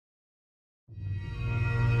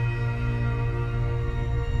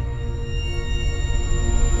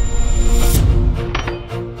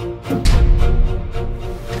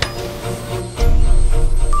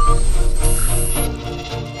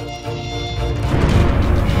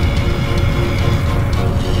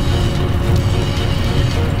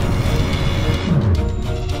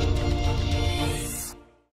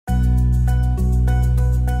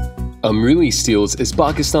Amreli Steels is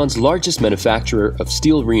Pakistan's largest manufacturer of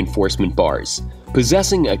steel reinforcement bars,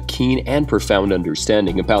 possessing a keen and profound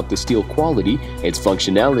understanding about the steel quality, its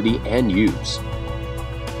functionality, and use.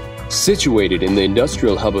 Situated in the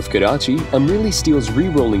industrial hub of Karachi, Amreli Steel's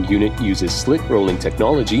re-rolling unit uses slit rolling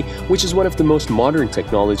technology, which is one of the most modern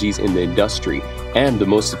technologies in the industry and the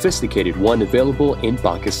most sophisticated one available in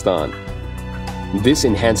Pakistan. This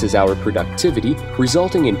enhances our productivity,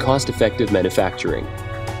 resulting in cost-effective manufacturing.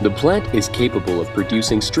 The plant is capable of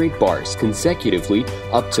producing straight bars consecutively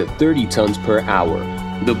up to 30 tons per hour.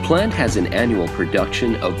 The plant has an annual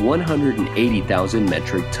production of 180,000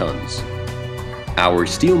 metric tons. Our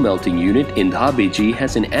steel melting unit in Dhabeji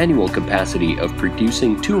has an annual capacity of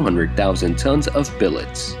producing 200,000 tons of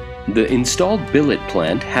billets. The installed billet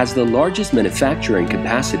plant has the largest manufacturing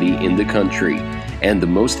capacity in the country and the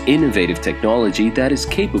most innovative technology that is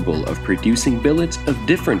capable of producing billets of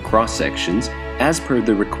different cross-sections as per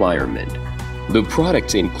the requirement. The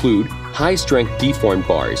products include high-strength deformed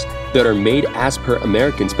bars that are made as per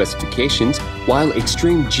American specifications, while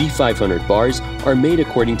extreme G500 bars are made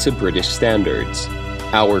according to British standards.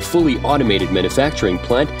 Our fully automated manufacturing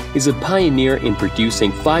plant is a pioneer in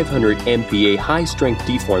producing 500 MPa high-strength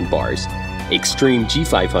deformed bars, extreme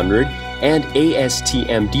G500 and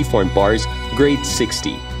ASTM deformed bars grade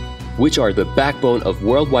 60, which are the backbone of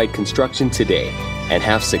worldwide construction today and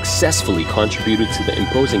have successfully contributed to the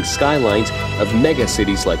imposing skylines of mega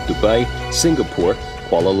cities like Dubai, Singapore,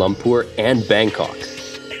 Kuala Lumpur, and Bangkok.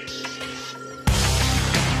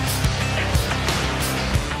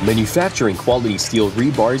 Manufacturing quality steel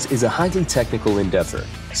rebars is a highly technical endeavor.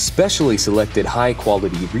 Specially selected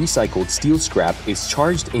high-quality recycled steel scrap is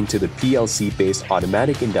charged into the PLC-based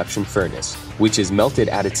automatic induction furnace, which is melted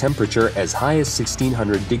at a temperature as high as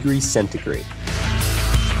 1600 degrees centigrade.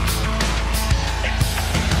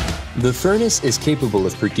 The furnace is capable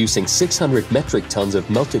of producing 600 metric tons of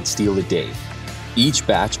melted steel a day. Each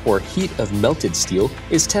batch or heat of melted steel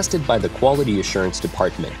is tested by the Quality Assurance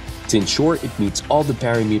Department to ensure it meets all the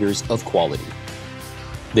parameters of quality.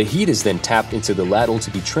 The heat is then tapped into the ladle to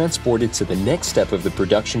be transported to the next step of the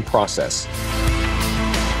production process.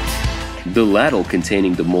 The ladle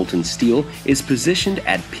containing the molten steel is positioned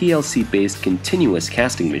at PLC-based continuous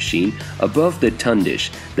casting machine above the tun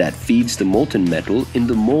dish that feeds the molten metal in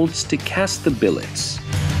the molds to cast the billets.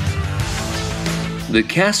 The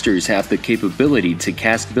casters have the capability to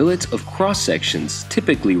cast billets of cross-sections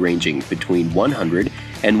typically ranging between 100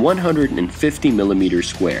 and 150 mm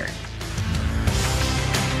square.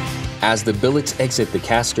 As the billets exit the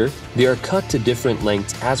caster, they are cut to different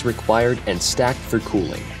lengths as required and stacked for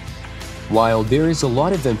cooling. While there is a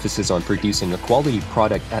lot of emphasis on producing a quality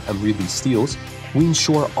product at Amreli Steels, we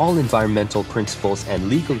ensure all environmental principles and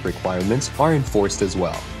legal requirements are enforced as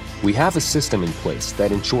well. We have a system in place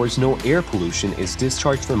that ensures no air pollution is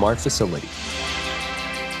discharged from our facility.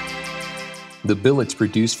 The billets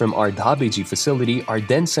produced from our Dhabeji facility are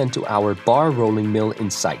then sent to our bar rolling mill in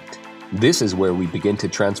site. This is where we begin to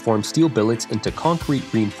transform steel billets into concrete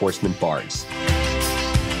reinforcement bars.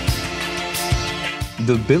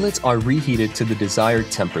 The billets are reheated to the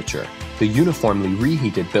desired temperature. The uniformly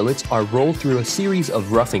reheated billets are rolled through a series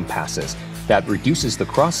of roughing passes that reduces the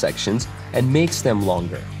cross-sections and makes them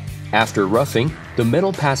longer. After roughing, the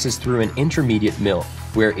metal passes through an intermediate mill,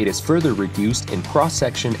 where it is further reduced in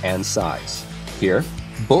cross-section and size. Here,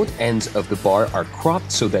 both ends of the bar are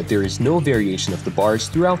cropped so that there is no variation of the bars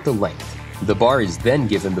throughout the length. The bar is then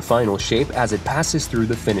given the final shape as it passes through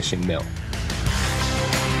the finishing mill.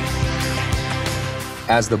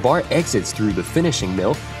 As the bar exits through the finishing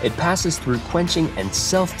mill, it passes through quenching and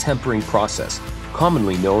self-tempering process,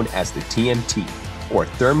 commonly known as the TMT, or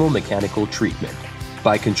thermomechanical treatment.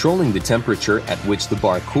 By controlling the temperature at which the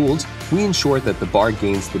bar cools, we ensure that the bar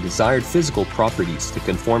gains the desired physical properties to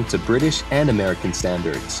conform to British and American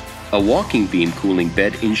standards. A walking beam cooling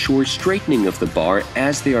bed ensures straightening of the bar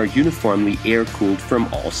as they are uniformly air-cooled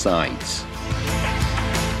from all sides.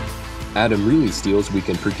 At Amreli Steels, we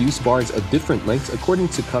can produce bars of different lengths according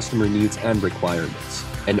to customer needs and requirements.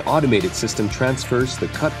 An automated system transfers the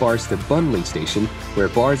cut bars to bundling station, where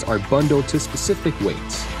bars are bundled to specific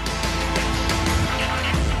weights.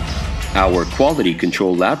 Our quality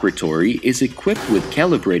control laboratory is equipped with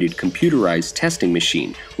calibrated computerized testing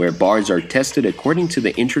machine, where bars are tested according to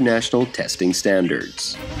the international testing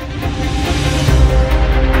standards.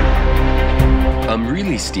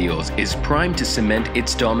 Amreli Steels is primed to cement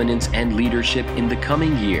its dominance and leadership in the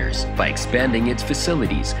coming years by expanding its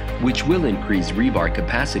facilities, which will increase rebar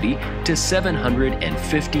capacity to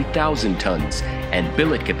 750,000 tons and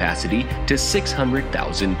billet capacity to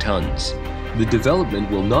 600,000 tons. The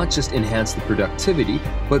development will not just enhance the productivity,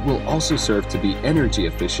 but will also serve to be energy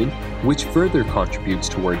efficient, which further contributes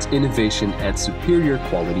towards innovation and superior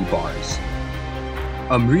quality bars.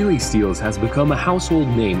 Amreli Steels has become a household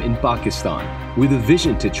name in Pakistan, with a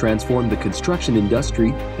vision to transform the construction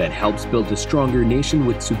industry that helps build a stronger nation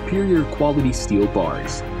with superior quality steel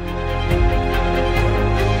bars.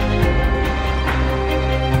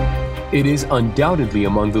 It is undoubtedly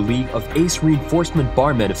among the league of ace reinforcement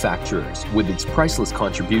bar manufacturers with its priceless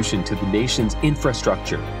contribution to the nation's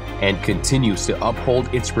infrastructure, and continues to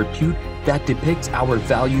uphold its repute that depicts our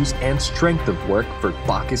values and strength of work for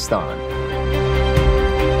Pakistan.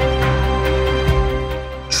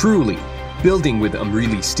 Truly, building with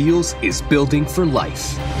Amreli Steels is building for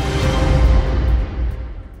life.